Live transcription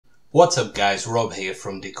What's up guys, Rob here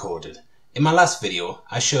from DECODED. In my last video,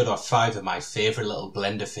 I showed off 5 of my favourite little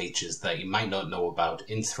Blender features that you might not know about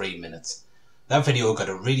in 3 minutes. That video got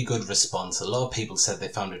a really good response. A lot of people said they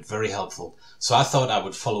found it very helpful, so I thought I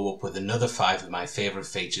would follow up with another 5 of my favourite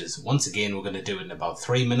features. Once again, we're going to do it in about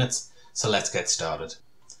 3 minutes, so let's get started.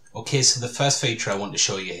 Okay, so the first feature I want to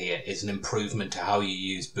show you here is an improvement to how you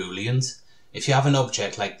use Booleans. If you have an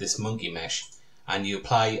object like this monkey mesh and you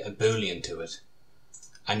apply a Boolean to it,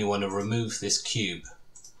 and you want to remove this cube.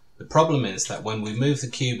 The problem is that when we move the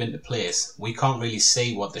cube into place, we can't really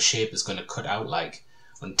see what the shape is going to cut out like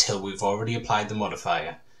until we've already applied the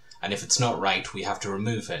modifier, and if it's not right we have to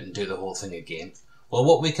remove it and do the whole thing again. Well,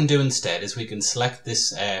 what we can do instead is we can select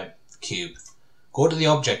this cube, go to the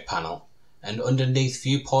object panel, and underneath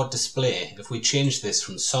viewport display, if we change this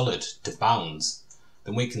from solid to bounds,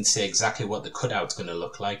 then we can see exactly what the cutout's going to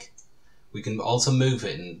look like. We can also move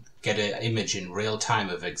it and get an image in real time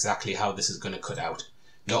of exactly how this is going to cut out.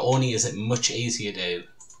 Not only is it much easier to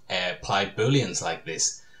apply Booleans like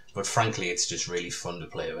this, but frankly it's just really fun to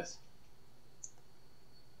play with.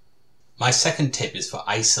 My second tip is for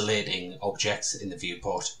isolating objects in the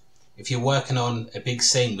viewport. If you're working on a big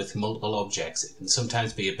scene with multiple objects, it can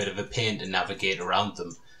sometimes be a bit of a pain to navigate around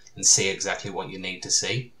them and see exactly what you need to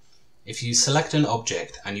see. If you select an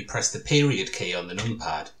object and you press the period key on the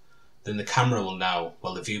numpad, then the camera will now,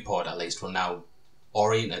 well the viewport at least, will now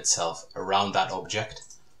orient itself around that object.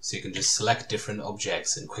 So you can just select different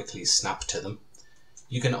objects and quickly snap to them.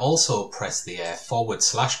 You can also press the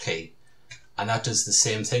 / key, and that does the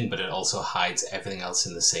same thing, but it also hides everything else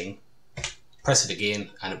in the scene. Press it again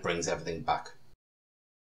and it brings everything back.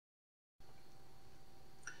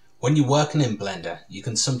 When you're working in Blender, you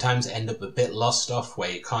can sometimes end up a bit lost off where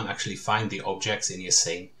you can't actually find the objects in your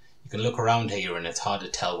scene. You can look around here and it's hard to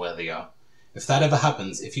tell where they are. If that ever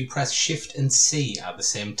happens, if you press Shift and C at the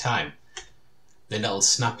same time, then it'll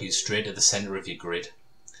snap you straight to the center of your grid.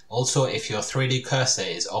 Also, if your 3D cursor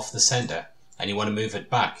is off the center and you want to move it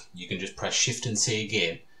back, you can just press Shift and C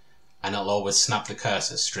again and it'll always snap the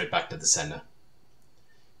cursor straight back to the center.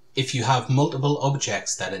 If you have multiple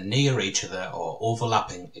objects that are near each other or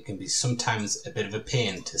overlapping, it can be sometimes a bit of a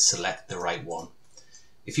pain to select the right one.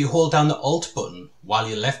 If you hold down the Alt button while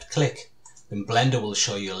you left click, then Blender will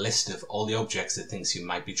show you a list of all the objects it thinks you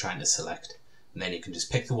might be trying to select. And then you can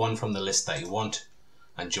just pick the one from the list that you want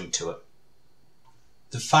and jump to it.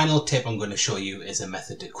 The final tip I'm going to show you is a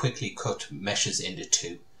method to quickly cut meshes into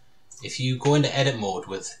 2. If you go into edit mode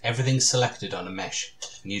with everything selected on a mesh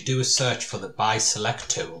and you do a search for the by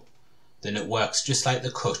select tool, then it works just like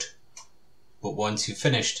the cut, but once you've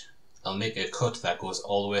finished, it'll make a cut that goes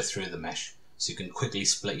all the way through the mesh. So you can quickly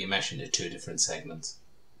split your mesh into 2 different segments.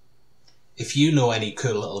 If you know any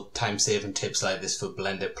cool little time-saving tips like this for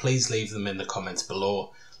Blender, please leave them in the comments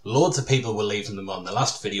below. Loads of people were leaving them on the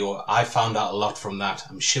last video. I found out a lot from that.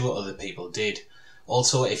 I'm sure other people did.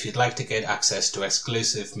 Also, if you'd like to get access to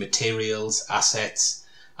exclusive materials, assets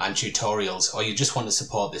and tutorials, or you just want to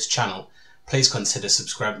support this channel, please consider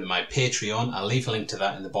subscribing to my Patreon. I'll leave a link to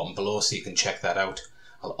that in the bottom below so you can check that out.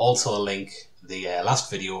 I'll also link the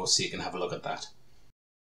last video so you can have a look at that.